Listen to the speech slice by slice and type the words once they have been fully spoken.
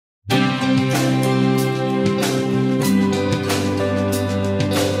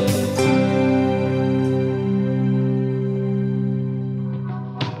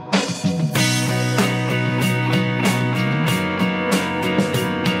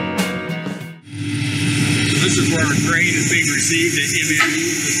where our grain is being received at MMU.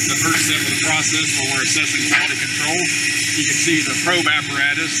 This is the first step of the process where we're assessing quality control. You can see the probe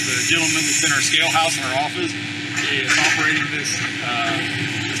apparatus. The gentleman that's in our scale house in our office is operating this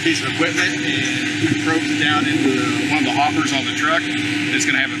piece of equipment, and he probes it down into one of the hoppers on the truck. It's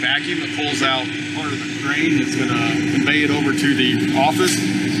going to have a vacuum that pulls out part of the grain. It's going to convey it over to the office,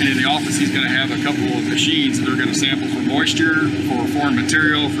 and in the office he's going to have a couple of machines that are going to sample for moisture, for foreign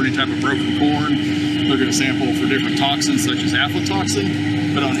material, for any type of broken corn. They're going to sample for different toxins such as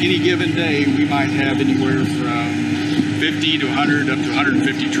aflatoxin. But on any given day we might have anywhere from 50 to 100 up to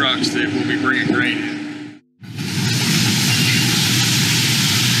 150 trucks that will be bringing grain in.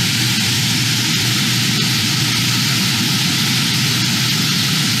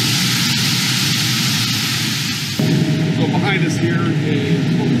 Behind us here is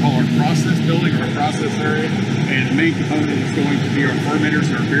what we call our process building, or our process area, and the main component is going to be our fermenters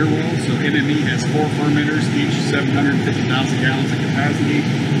and our beer wells. So MME has 4 fermenters, each 750,000 gallons of capacity,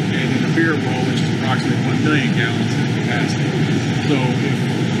 and then a beer well, which is approximately 1 million gallons of capacity. So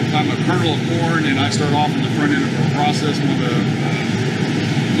if I'm a kernel of corn and I start off in the front end of our process, one of the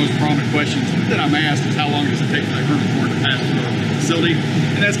most prominent questions that I'm asked is how long does it take for that kernel of corn to pass through our facility,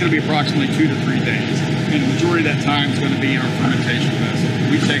 and that's going to be approximately 2 to 3 days. And the majority of that time is going to be in our fermentation vessel.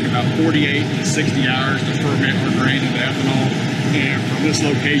 We take about 48 to 60 hours to ferment our grain into ethanol, and from this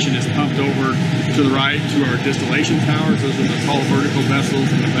location it's pumped over to the right to our distillation towers. Those are the tall vertical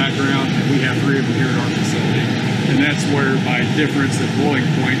vessels in the background, and we have 3 of them here at our facility. And that's where, by difference at boiling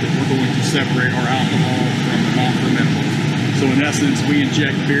point, that we're going to separate our alcohol from the non-fermentable. So in essence, we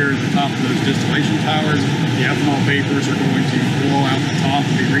inject beer at the top of those distillation towers. The ethanol vapors are going to blow out the top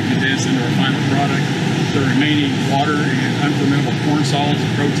and be recondensed into our final product. The remaining water and unfermentable corn solids,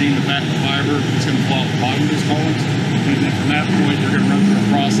 the protein, the fat, and the fiber is going to fall at the bottom of those columns. And then from that point, they're going to run through a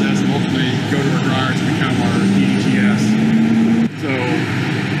process and ultimately go to our dryers and become our DHES. So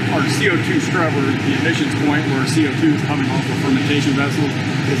our CO2 scrubber, the emissions point where CO2 is coming off the fermentation vessel,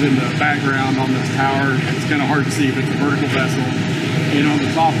 is in the background on this tower. It's kind of hard to see, but it's a vertical vessel. And on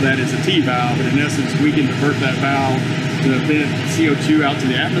the top of that is a T-valve, and in essence, we can divert that valve to vent CO2 out to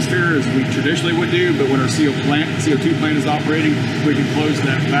the atmosphere as we traditionally would do, but when our CO2 plant is operating, we can close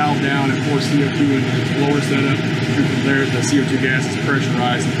that valve down and pour CO2 into its blower setup, and from there the CO2 gas is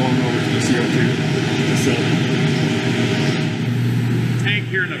pressurized and blown over to the CO2 facility. Tank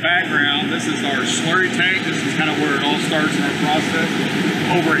here in the background, this is our slurry tank. This is kind of where it all starts in our process.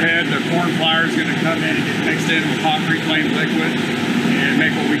 Overhead, the corn flour is going to come in and get mixed in with hot reclaimed liquid and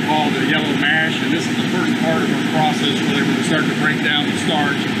make what we call the yellow mash. And this is the first part of our process really where we start to break down the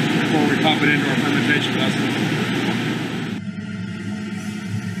starch before we pump it into our fermentation vessel.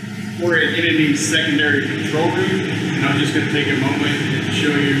 We're at MME's secondary control room, and I'm just going to take a moment and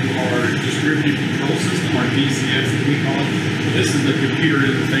show you our distributed control system, our DCS as we call it. This is the computer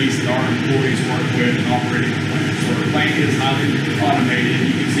interface that our employees work with in operating the plant. So our plant is highly automated.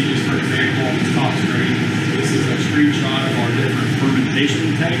 You can see just for example on this top screen, this is a screenshot of our different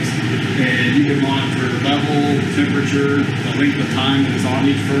fermentation tanks, and you can monitor the level, temperature, the length of time that is on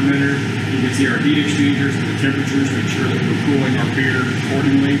each fermenter. You can see our heat exchangers and the temperatures to ensure that we're cooling our beer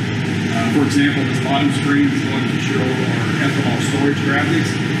accordingly. For example, this bottom screen is going to show our ethanol storage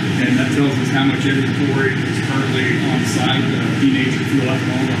graphics, and that tells us how much inventory is currently on site, denatured fuel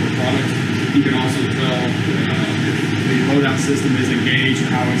ethanol of our products. You can also tell if the loadout system is engaged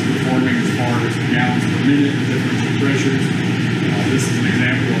and how it's performing as far as gallons per minute, differential pressures. This is an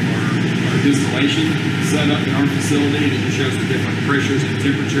example of our distillation setup in our facility that shows the different pressures and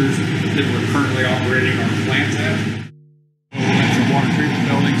temperatures that we're currently operating our plants at. That's a water treatment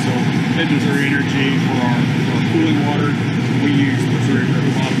building, so Missouri Energy for our cooling water. We use Missouri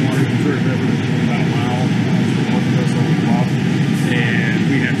River bottom water. Missouri River is about a mile north of us over the bottom. And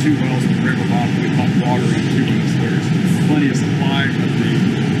we have 2 wells in the river bottom. We pump water into us. There's plenty of supply, but the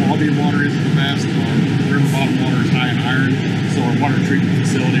quality of water isn't the best. Our river bottom water is high in iron, so our water treatment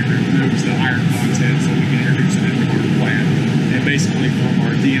facility removes the iron content so we can introduce it into our plant. And basically from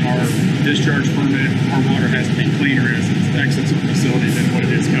our DNR discharge permit, our water has to be cleaner as it exits the facility than what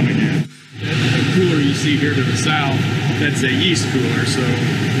it is coming in. The cooler you see here to the south, that's a yeast cooler. So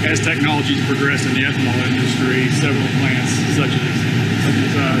as technologies progress in the ethanol industry, several plants such as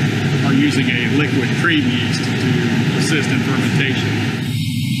us are using a liquid cream yeast to assist in fermentation.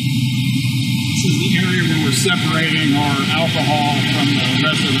 This is the area where we're separating our alcohol from the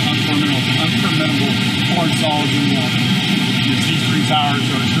rest of the unfermentable corn solids and water. These 3 towers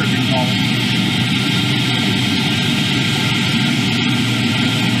are stripping columns.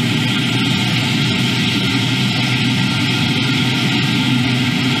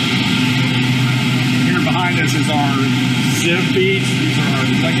 This is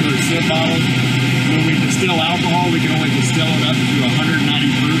distill alcohol, we can only distill it up to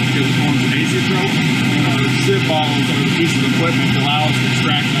 190 proof because it forms an azeotrope. And our sip bottles are the piece of equipment that allow us to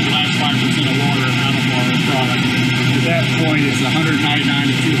extract that last 5% of water out of our product. At that point, it's 199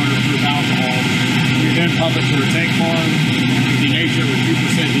 to 200 proof alcohol. We then pump it to a tank farm, denature with 2%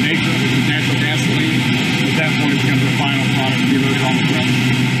 denature, which is natural gasoline. At that point, it becomes a final product to be loaded on the truck.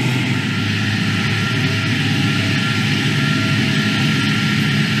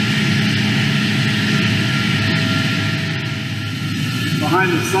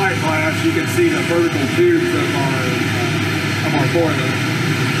 Behind the sight glass, you can see the vertical tubes of our boiler.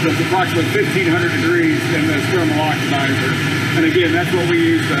 So it's approximately 1,500 degrees in this thermal oxidizer. And again, that's what we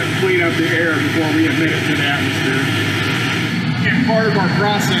use to clean up the air before we emit it to the atmosphere. In part of our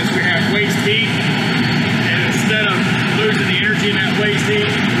process, we have waste heat. And instead of losing the energy in that waste heat,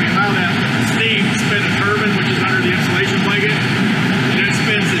 we allow that steam to spin a turbine, which is under the insulation blanket. And it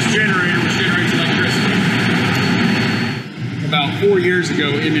spins this generator, which generates electricity. About 4 years ago,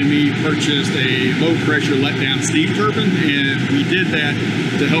 MME purchased a low-pressure let-down steam turbine, and we did that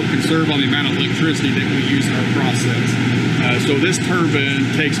to help conserve on the amount of electricity that we use in our process. So this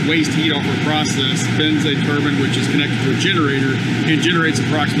turbine takes waste heat off our process, spins a turbine which is connected to a generator, and generates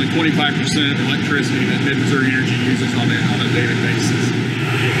approximately 25% of electricity that Mid-Missouri Energy uses on a daily basis.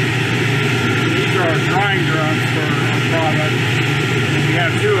 These are our drying drums for our product. We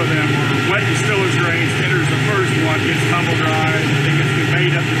have two of them. Where wet distiller's grains enters the first one, gets tumble dried, and then gets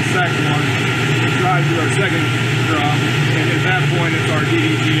conveyed up to the second one, it's dried to our second drum, and at that point it's our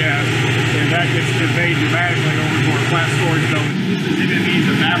DDGS, and that gets conveyed pneumatically over to our flat storage building. This is MME's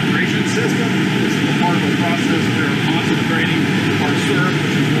evaporation system. This is a part of the process where we're concentrating our syrup,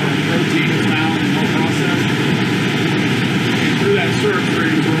 which is where our protein is found in our process. And through that syrup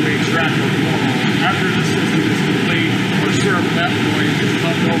stream is where we extract our corn oil. After the system is complete, our syrup at that point is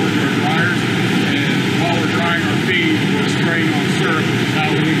pumped over to our dryers, and while we're drying our feed, we're spraying on syrup, which is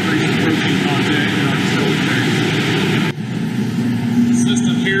how we increase the protein content in our distilled grains. The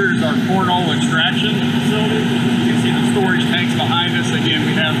system here is our corn oil extraction facility. You can see the storage tanks behind us. Again,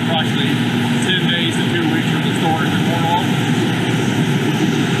 we have approximately 10 days to 2 weeks for the storage of corn oil.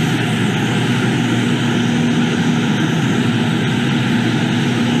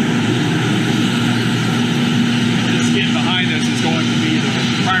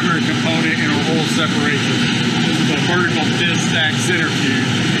 Primary component in our oil separation. This is a vertical disc stack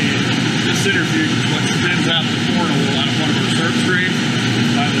centrifuge, and this centrifuge is what spins out the corn oil out of one of our syrup streams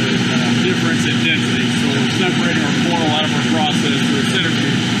by the difference in density. So we're separating our corn oil out of our process through a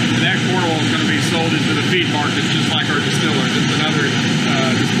centrifuge, and that corn oil is going to be sold into the feed markets just like our distillers. It's another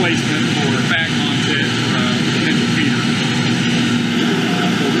displacement for fat content for a potential feeder.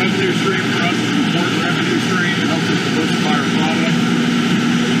 The revenue stream for us is an important revenue stream. It helps us diversify our product.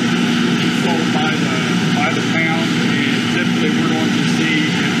 Sold by the pound, and typically we're going to see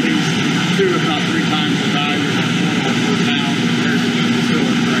at least 2 if not 3 times the value of our corn oil per pound compared to the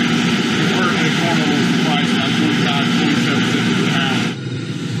distiller grain. Currently, corn oil is priced about 25–27 cents per pound.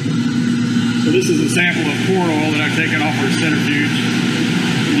 So this is a sample of corn oil that I've taken off our centrifuge.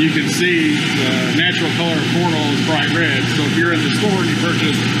 And you can see the natural color of corn oil is bright red. So if you're in the store and you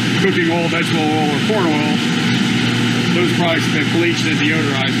purchase cooking oil, vegetable oil, or corn oil, those products have been bleached and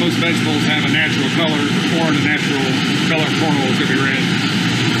deodorized. Most vegetables have a natural color. The corn, the natural color of corn oil is going to be red.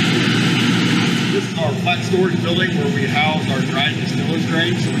 This is our flat storage building where we house our dried distiller's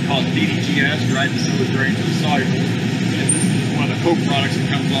grains. So we call it DDGS, dried distiller's grains with soluble. And this is one of the co-products that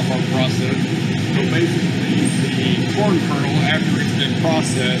comes off our process. So basically, the corn kernel, after it's been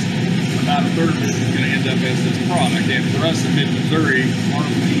processed, about a third of this is going to end up as this product. And for us in Mid-Missouri, our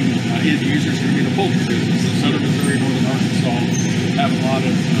main end users are going to be the poultry business. So Southern Missouri, Northern Arkansas have a lot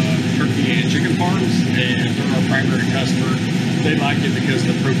of turkey and chicken farms, and they're our primary customer. They like it because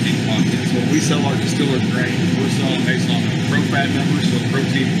of the protein content. So when we sell our distillers grain, we're selling based on the pro-fat numbers, so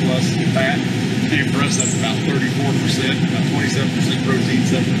protein plus fat. And for us, that's about 34%, about 27% protein,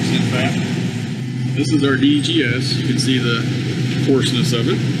 7% fat. This is our DGS. You can see the coarseness of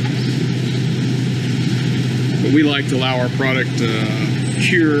it. But we like to allow our product to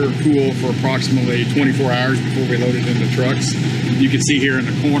cure, cool for approximately 24 hours before we load it into trucks. You can see here in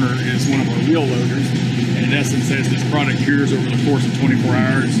the corner is one of our wheel loaders. And in essence, as this product cures over the course of 24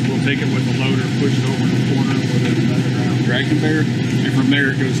 hours, we'll take it with a loader, push it over the corner with an underground drag conveyor, and from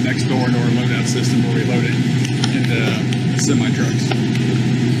there it goes next door into our loadout system where we load it into semi-trucks.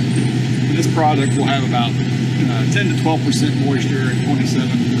 This product will have about 10 to 12% moisture and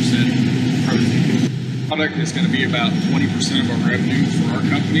 27% protein. Product is going to be about 20% of our revenue for our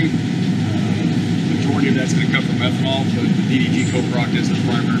company. The majority of that's going to come from ethanol, but the DDG co-product is the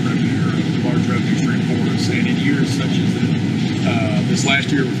primary revenue or a large revenue stream for us. And in years such as this last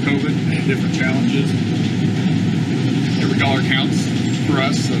year with COVID and different challenges, every dollar counts for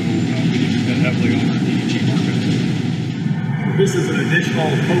us, so we need to depend heavily on our DDG market. This is an additional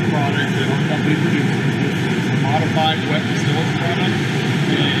co-product that our company produces. It's a modified wet distillate product,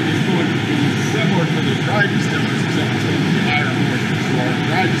 and it's going to be similar to the dry distillers, except it's going to be higher moisture. So our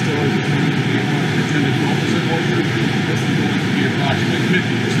dry distillers is going to be approximately 10 to 12% moisture. This is going to be approximately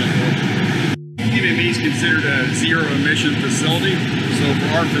 50% moisture. MME is considered a zero emission facility. So for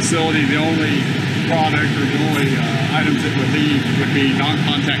our facility, the only product or the only items that would leave would be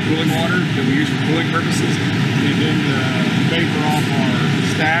non-contact cooling water that we use for cooling purposes. And then the vapor off our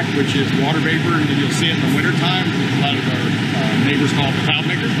stack, which is water vapor, and then you'll see it in the wintertime. A lot of our neighbors call it the cloud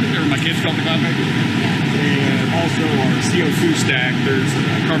maker, or my kids call it the cloud maker. And also our CO2 stack, there's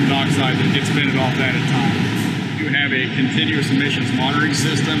carbon dioxide that gets vented off that at times. We have a continuous emissions monitoring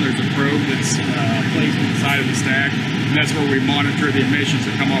system. There's a probe that's placed inside of the stack, and that's where we monitor the emissions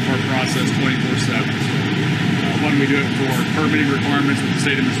that come off our process 24/7. So, one, we do it for permitting requirements with the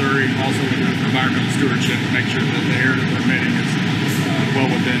state of Missouri. Also, we do it for environmental stewardship to make sure that the air that we're emitting is well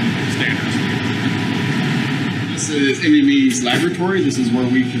within standards. This is MME's laboratory. This is where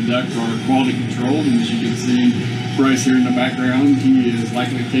we conduct our quality control, and as you can see, Bryce here in the background, he is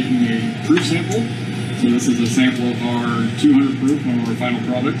likely taking a proof sample. So this is a sample of our 200 proof, one of our final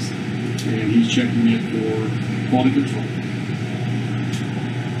products, and he's checking it for quality control.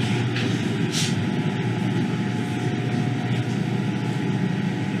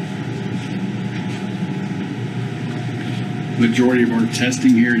 Majority of our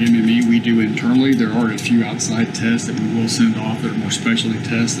testing here at MME we do internally. There are a few outside tests that we will send off that are more specialty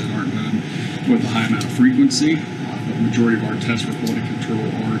tests that aren't done with a high amount of frequency. The majority of our tests for quality control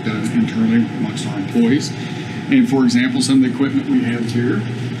are done internally amongst our employees. And for example, some of the equipment we have here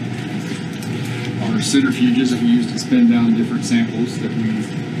are centrifuges that we use to spin down different samples that we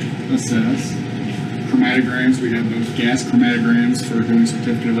assess. Chromatograms, we have those gas chromatograms for doing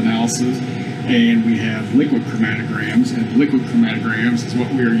certificate of analysis. And we have liquid chromatograms, and liquid chromatograms is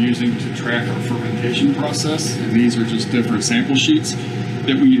what we are using to track our fermentation process. And these are just different sample sheets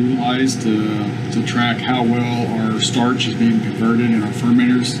that we utilize to track how well our starch is being converted in our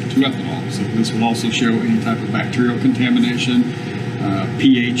fermenters to ethanol. So this will also show any type of bacterial contamination,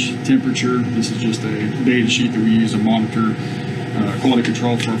 pH, temperature. This is just a data sheet that we use to monitor quality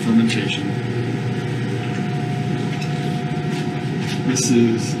control for our fermentation. This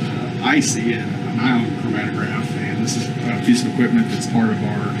is IC, an ion chromatograph, and this is a piece of equipment that's part of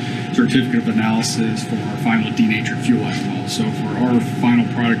our certificate of analysis for our final denatured fuel ethanol. So for our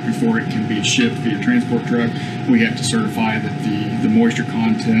final product, before it can be shipped via transport truck, we have to certify that the moisture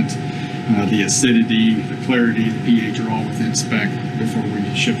content, the acidity, the clarity, the pH are all within spec before we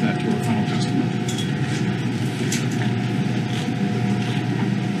ship that to our final customer.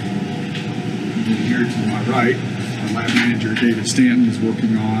 And then here to my right, our lab manager, David Stanton, is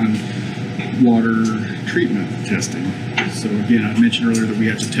working on water treatment testing. So again, I mentioned earlier that we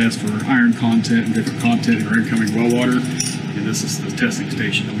have to test for iron content and different content in our incoming well water, and this is the testing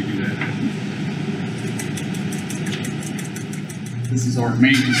station that we do that at. This is our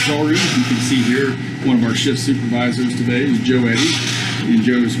main control room. You can see here one of our shift supervisors today is Joe Eddy, and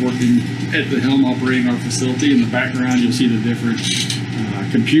Joe is working at the helm operating our facility. In the background you'll see the different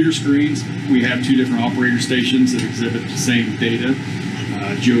computer screens. We have two different operator stations that exhibit the same data.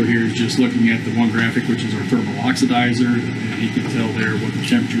 Joe here is just looking at the one graphic, which is our thermal oxidizer, and he can tell there what the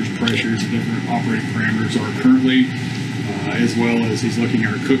temperatures, pressures, and different operating parameters are currently, as well as he's looking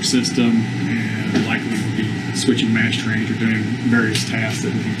at our cook system and likely will be switching mash trains or doing various tasks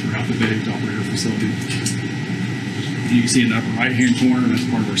that we do throughout the day to operate our facility. And you can see in the upper right hand corner, that's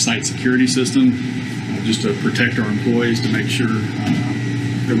part of our site security system, just to protect our employees, to make sure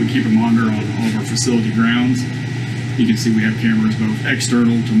that we keep a monitor on all of our facility grounds. You can see we have cameras both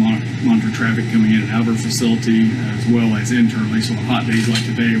external to monitor traffic coming in and out of our facility, as well as internally. So on hot days like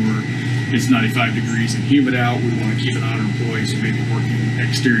today where it's 95 degrees and humid out, we want to keep an eye on our employees who may be working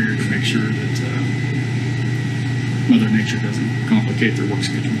exterior to make sure that Mother Nature doesn't complicate their work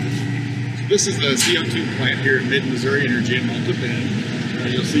schedule. This is the CO2 plant here in Mid-Missouri Energy in Malta Bend.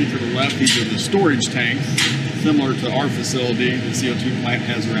 You'll see to the left, these are the storage tanks. Similar to our facility, the CO2 plant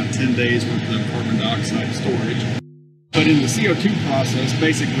has around 10 days worth of carbon dioxide storage. But in the CO2 process,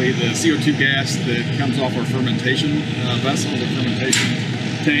 basically the CO2 gas that comes off our fermentation vessels, the fermentation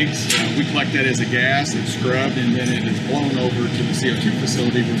tanks, we collect that as a gas, it's scrubbed, and then it is blown over to the CO2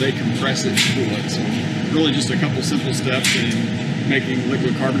 facility where they compress it and cool it. So really just a couple simple steps, and making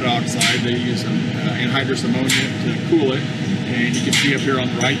liquid carbon dioxide. They use anhydrous ammonia to cool it. And you can see up here on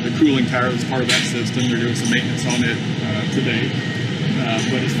the right the cooling tower that's part of that system. They're doing some maintenance on it today.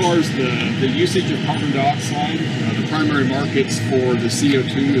 But as far as the usage of carbon dioxide, the primary markets for the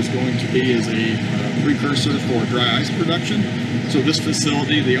CO2 is going to be as a precursor for dry ice production. So this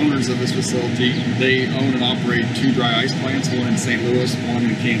facility, the owners of this facility, they own and operate 2 dry ice plants, one in St. Louis, one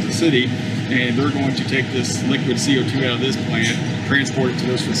in Kansas City, and they're going to take this liquid CO2 out of this plant, transport it to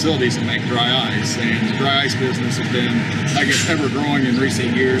those facilities and make dry ice. And the dry ice business has been, I guess, ever growing in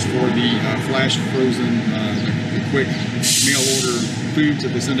recent years for the flash frozen, the quick mail order foods that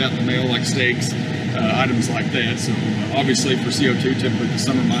they send out in the mail, like steaks, items like that. So obviously for CO2, typically the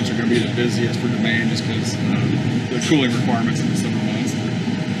summer months are going to be the busiest for demand just because the cooling requirements in the summer months.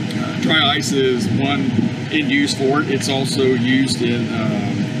 Dry ice is one end use for it. It's also used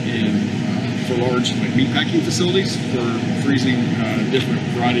for large meat packing facilities for freezing different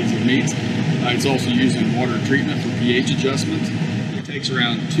varieties of meats. It's also used in water treatment for pH adjustment. It takes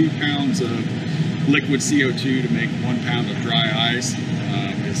around 2 pounds of liquid CO2 to make 1 pound of dry ice.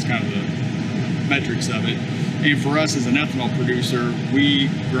 It's kind of the metrics of it. And for us as an ethanol producer,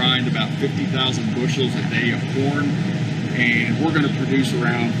 we grind about 50,000 bushels a day of corn, and we're going to produce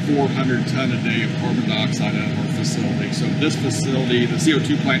around 400 ton a day of carbon dioxide out of our facility. So this facility, the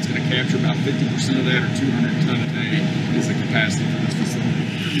CO2 plant, is going to capture about 50% of that, or 200 ton a day is the capacity for this facility.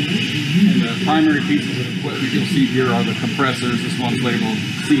 And the primary pieces of equipment you'll see here are the compressors. This one's labeled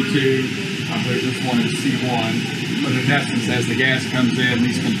C2. I believe this one is C1. But in essence, as the gas comes in,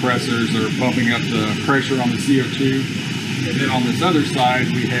 these compressors are bumping up the pressure on the CO2. And then on this other side,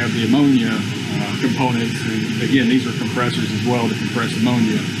 we have the ammonia components. And again, these are compressors as well to compress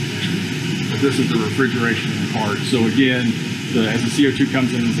ammonia. But this is the refrigeration part. So again, as the CO2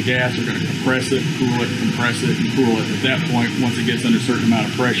 comes in as a gas, we're going to compress it, cool it, compress it, and cool it. At that point, once it gets under a certain amount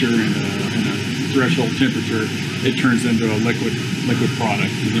of pressure and a threshold temperature, it turns into a liquid product.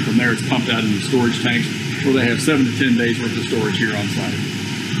 And then from there, it's pumped out into storage tanks, where they have 7 to 10 days worth of storage here on site.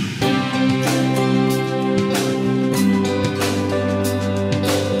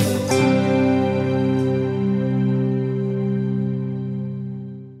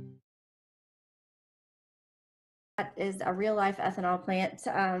 That is a real life ethanol plant,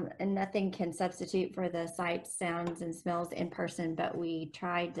 and nothing can substitute for the sights, sounds, and smells in person, but we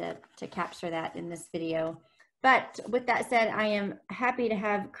tried to capture that in this video. But with that said, I am happy to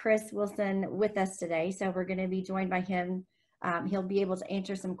have Chris Wilson with us today. So we're going to be joined by him. He'll be able to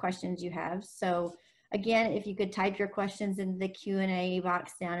answer some questions you have. So again, if you could type your questions in the Q&A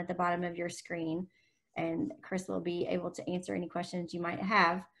box down at the bottom of your screen, and Chris will be able to answer any questions you might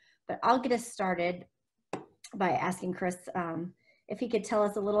have. But I'll get us started by asking Chris if he could tell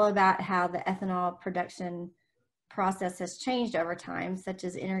us a little about how the ethanol production process has changed over time, such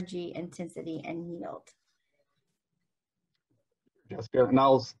as energy intensity and yield. Jessica, and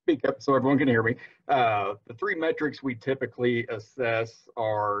I'll speak up so everyone can hear me. The 3 metrics we typically assess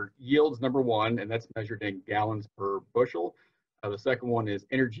are yields, number 1, and that's measured in gallons per bushel. The second one is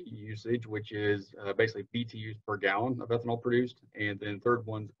energy usage, which is basically BTUs per gallon of ethanol produced. And then third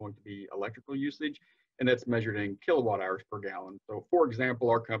one's going to be electrical usage, and that's measured in kilowatt hours per gallon. So for example,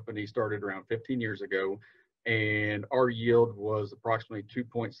 our company started around 15 years ago, and our yield was approximately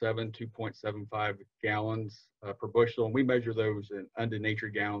 2.7, 2.75 gallons per bushel. And we measure those in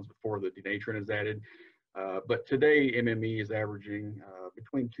undenatured gallons before the denaturant is added. But today, MME is averaging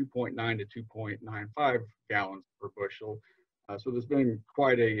between 2.9 to 2.95 gallons per bushel. So there's been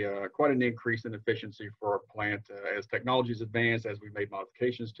quite an increase in efficiency for our plant as technology's advanced, as we've made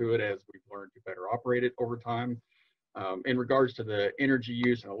modifications to it, as we've learned to better operate it over time. In regards to the energy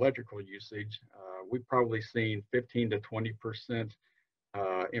use and electrical usage, we've probably seen 15 to 20%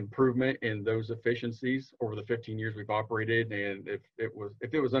 improvement in those efficiencies over the 15 years we've operated. And if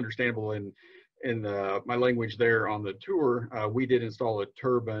it was understandable in my language there on the tour, we did install a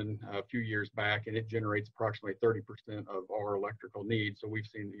turbine a few years back, and it generates approximately 30% of our electrical needs. So we've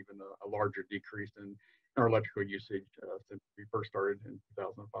seen even a larger decrease in our electrical usage since we first started in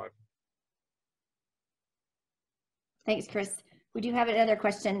 2005. Thanks, Chris. We do have another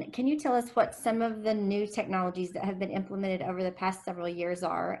question. Can you tell us what some of the new technologies that have been implemented over the past several years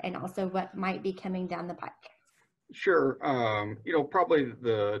are, and also what might be coming down the pike? Sure. Probably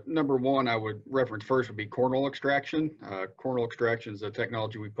the number 1 I would reference first would be kernel extraction. Kernel extraction is a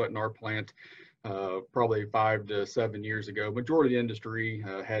technology we put in our plant probably 5 to 7 years ago. Majority of the industry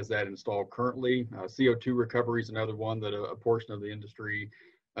has that installed currently. CO2 recovery is another one that a portion of the industry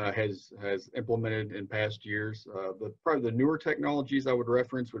has implemented in past years. Probably the newer technologies I would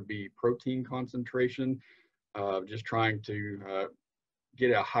reference would be protein concentration. just trying to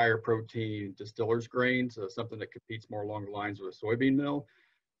get a higher protein distiller's grains, something that competes more along the lines of a soybean mill.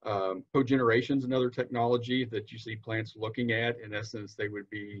 Cogeneration is another technology that you see plants looking at. In essence, they would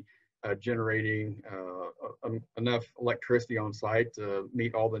be generating enough electricity on site to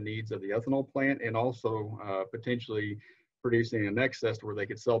meet all the needs of the ethanol plant, and also potentially producing an excess where they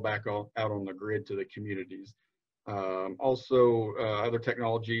could sell back out on the grid to the communities. Also, other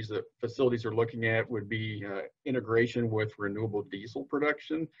technologies that facilities are looking at would be integration with renewable diesel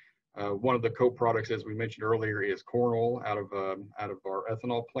production. One of the co-products, as we mentioned earlier, is corn oil out of our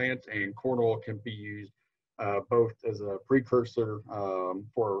ethanol plant, and corn oil can be used both as a precursor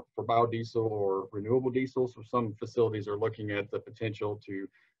for biodiesel or renewable diesel. So some facilities are looking at the potential to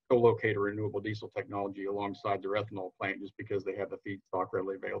co-locate a renewable diesel technology alongside their ethanol plant just because they have the feedstock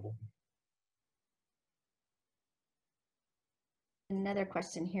readily available. Another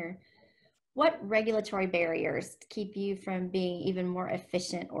question here. What regulatory barriers keep you from being even more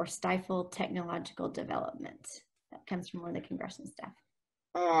efficient or stifle technological development? That comes from one of the congressional staff.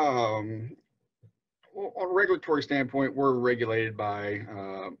 Well, on a regulatory standpoint, we're regulated by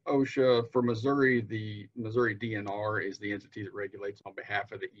OSHA. For Missouri, the Missouri DNR is the entity that regulates on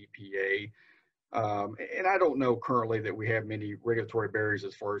behalf of the EPA. And I don't know currently that we have many regulatory barriers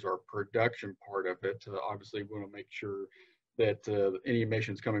as far as our production part of it. Obviously, we want to make sure that any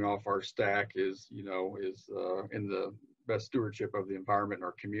emissions coming off our stack is in the best stewardship of the environment and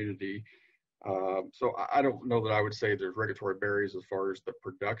our community. So I don't know that I would say there's regulatory barriers as far as the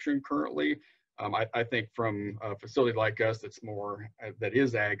production currently. I think from a facility like us that's more, that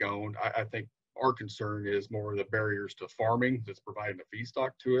is ag owned, I think our concern is more the barriers to farming that's providing the feedstock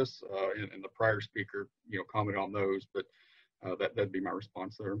to us. And the prior speaker, commented on those, but that'd be my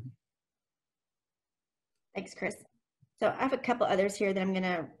response there. Thanks, Chris. So I have a couple others here that I'm going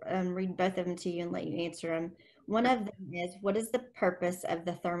to read both of them to you and let you answer them. One of them is, what is the purpose of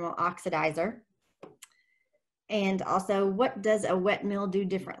the thermal oxidizer? And also, what does a wet mill do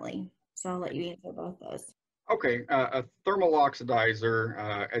differently? So I'll let you answer both those. Okay, a thermal oxidizer,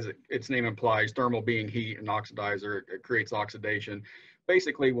 as its name implies, thermal being heat and oxidizer, it creates oxidation.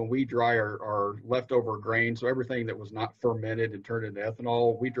 Basically, when we dry our leftover grain, so everything that was not fermented and turned into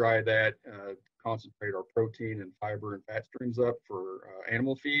ethanol, we dry that, concentrate our protein and fiber and fat streams up for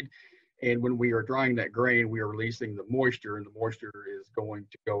animal feed. And when we are drying that grain, we are releasing the moisture, and the moisture is going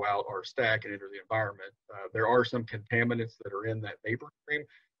to go out our stack and enter the environment. There are some contaminants that are in that vapor stream.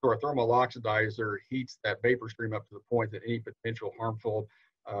 So our thermal oxidizer heats that vapor stream up to the point that any potential harmful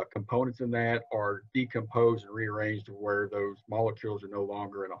components in that are decomposed and rearranged to where those molecules are no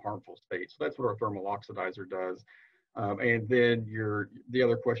longer in a harmful state. So that's what our thermal oxidizer does. And then the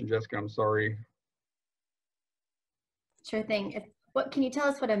other question, Jessica, I'm sorry. Sure thing. What can you tell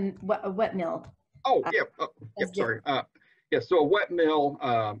us what a wet mill? Oh, yeah. Sorry. Yeah. So a wet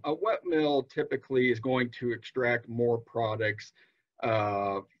mill typically is going to extract more products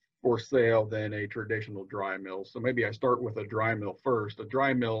for sale than a traditional dry mill. So maybe I start with a dry mill first. A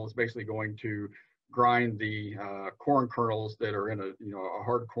dry mill is basically going to grind the corn kernels that are in a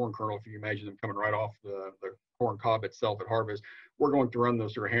hard corn kernel. If you imagine them coming right off the corn cob itself at harvest, we're going to run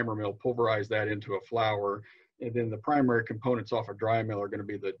those through a hammer mill, pulverize that into a flour. And then the primary components off a dry mill are going to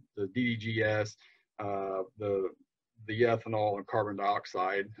be the DDGS, the ethanol and carbon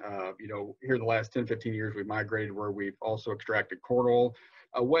dioxide. Here in the last 10, 15 years, we've migrated where we've also extracted corn oil.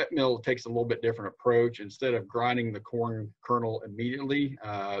 A wet mill takes a little bit different approach. Instead of grinding the corn kernel immediately,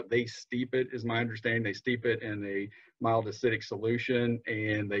 they steep it, is my understanding. They steep it in a mild acidic solution,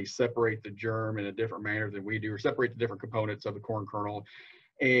 and they separate the germ in a different manner than we do, or separate the different components of the corn kernel.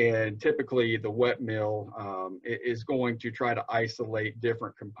 And typically the wet mill is going to try to isolate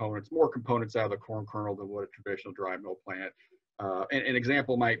different components, more components out of the corn kernel than what a traditional dry mill plant. An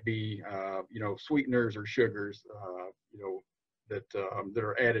example might be, sweeteners or sugars, that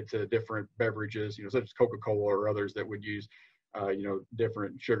are added to different beverages, such as Coca-Cola or others that would use,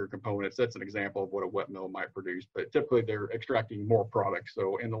 different sugar components. That's an example of what a wet mill might produce, but typically they're extracting more products.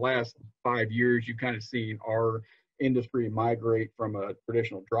 So in the last 5 years, you've kind of seen our industry migrate from a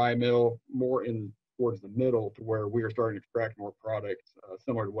traditional dry mill more in towards the middle to where we are starting to extract more products,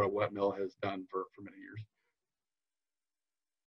 similar to what a wet mill has done for many years.